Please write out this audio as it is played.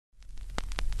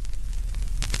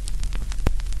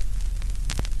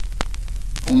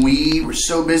We were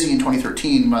so busy in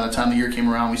 2013, by the time the year came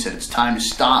around, we said it's time to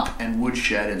stop and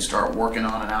woodshed and start working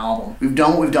on an album. We've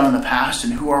done what we've done in the past,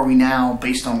 and who are we now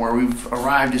based on where we've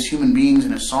arrived as human beings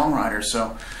and as songwriters.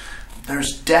 So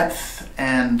there's depth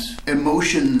and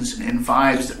emotions and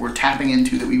vibes that we're tapping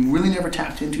into that we really never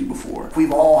tapped into before.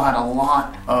 We've all had a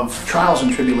lot of trials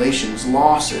and tribulations,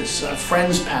 losses,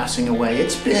 friends passing away.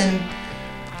 It's been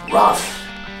rough.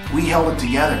 We held it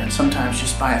together, and sometimes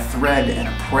just by a thread and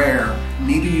a prayer,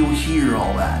 maybe you'll hear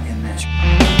all that in this.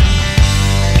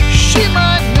 She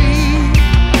might leave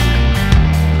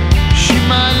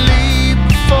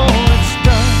before it's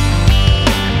done.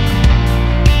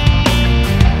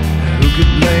 Who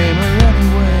could blame her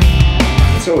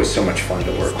anyway? It's always so much fun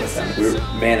to work with them. We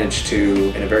managed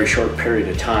to, in a very short period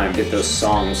of time, get those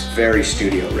songs very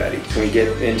studio ready. When we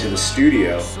get into the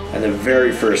studio, and the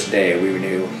very first day we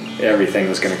knew everything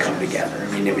was going to come together.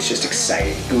 I mean, it was just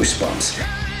exciting, goosebumps.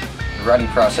 The writing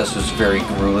process was very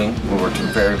grueling. We worked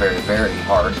very, very, very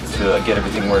hard to get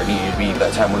everything where it needed to be by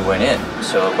the time we went in.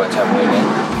 So by the time we went in,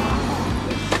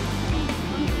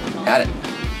 had it.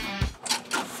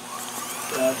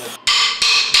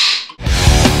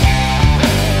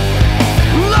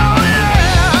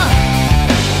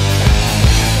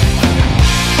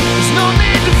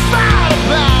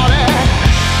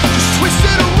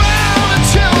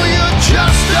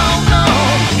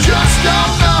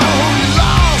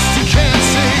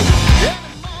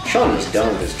 Sean was done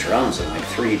with his drums in like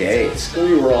 3 days.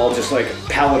 We were all just like a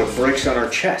pallet of bricks on our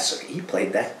chests. So he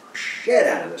played that shit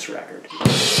out of this record.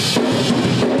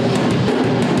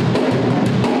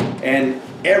 And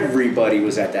everybody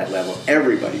was at that level.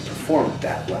 Everybody performed at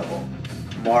that level.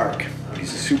 Mark,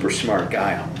 he's a super smart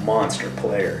guy, a monster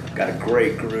player. Got a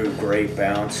great groove, great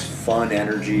bounce, fun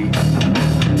energy.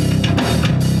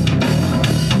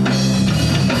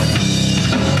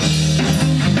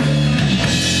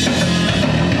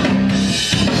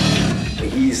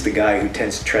 He's the guy who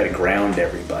tends to try to ground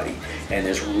everybody and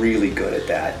is really good at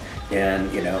that.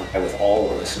 And, you know, with all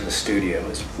of us in the studio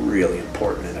is really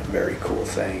important and a very cool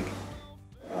thing.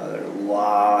 There's a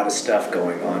lot of stuff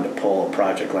going on to pull a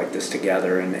project like this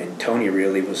together, and Tony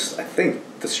really was, I think,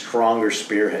 the stronger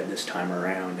spearhead this time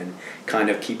around, and kind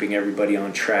of keeping everybody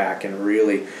on track and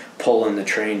really pulling the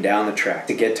train down the track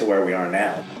to get to where we are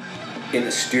now. In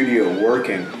the studio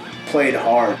working, played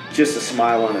hard, just a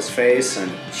smile on his face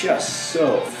and just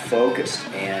so focused,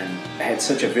 and had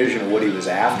such a vision of what he was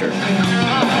after.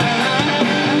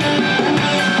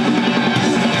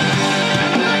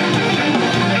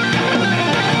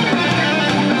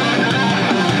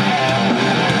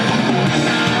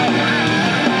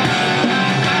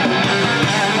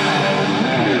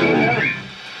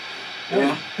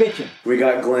 We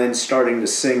got Glenn starting to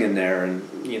sing in there, and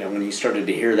you know, when you started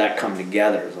to hear that come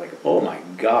together, it was like, oh my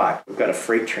God, we've got a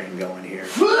freight train going here.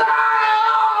 Fly,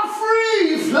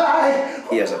 free fly.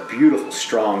 He has a beautiful,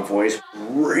 strong voice,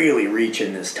 really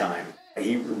reaching this time.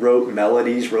 He wrote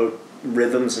melodies, wrote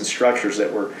rhythms and structures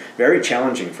that were very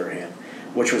challenging for him,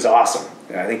 which was awesome.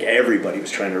 I think everybody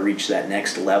was trying to reach that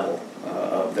next level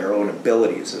of their own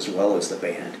abilities as well as the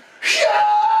band.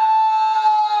 Yeah!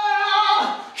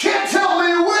 Can't tell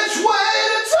me which way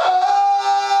to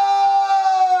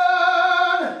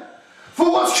turn for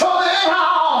what's coming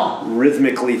on.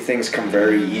 Rhythmically, things come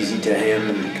very easy to him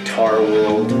in the guitar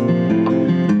world.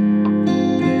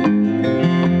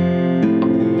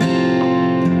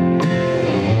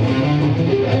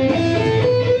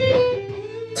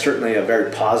 Certainly a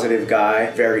very positive guy,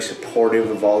 very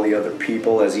supportive of all the other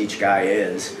people, as each guy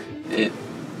is. It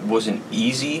wasn't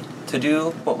easy to do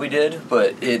what we did,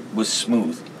 but it was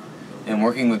smooth. And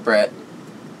working with Brett,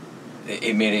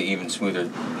 it made it even smoother.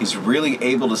 He's really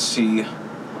able to see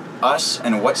us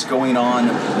and what's going on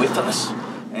with us,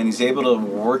 and he's able to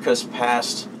work us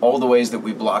past all the ways that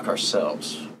we block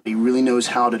ourselves. He really knows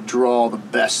how to draw the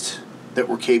best that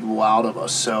we're capable out of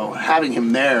us, so having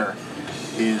him there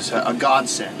is a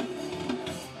godsend.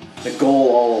 The goal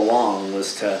all along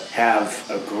was to have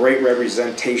a great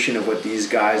representation of what these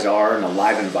guys are in a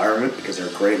live environment, because they're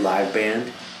a great live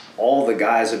band. All the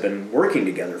guys have been working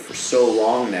together for so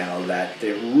long now that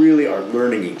they really are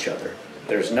learning each other.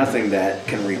 There's nothing that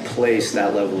can replace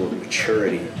that level of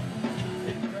maturity.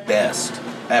 Best,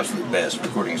 absolute best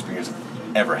recording experience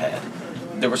I've ever had.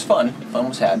 There was fun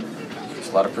was had. There's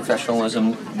a lot of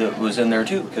professionalism that was in there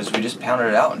too, because we just pounded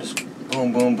it out and just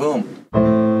boom, boom, boom.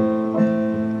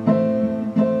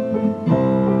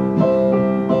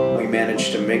 We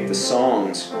managed to make the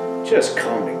songs just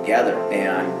come together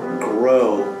and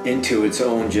grow into its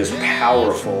own just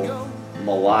powerful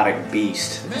melodic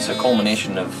beast. It's a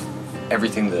culmination of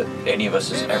everything that any of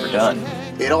us has ever done.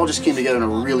 It all just came together in a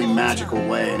really magical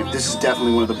way, and this is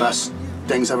definitely one of the best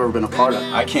things I've ever been a part of.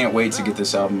 I can't wait to get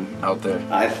this album out there.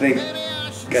 I think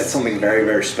got something very,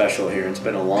 very special here. It's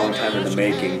been a long time in the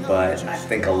making, but I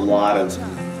think a lot of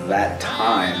that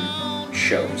time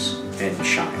shows and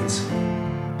shines.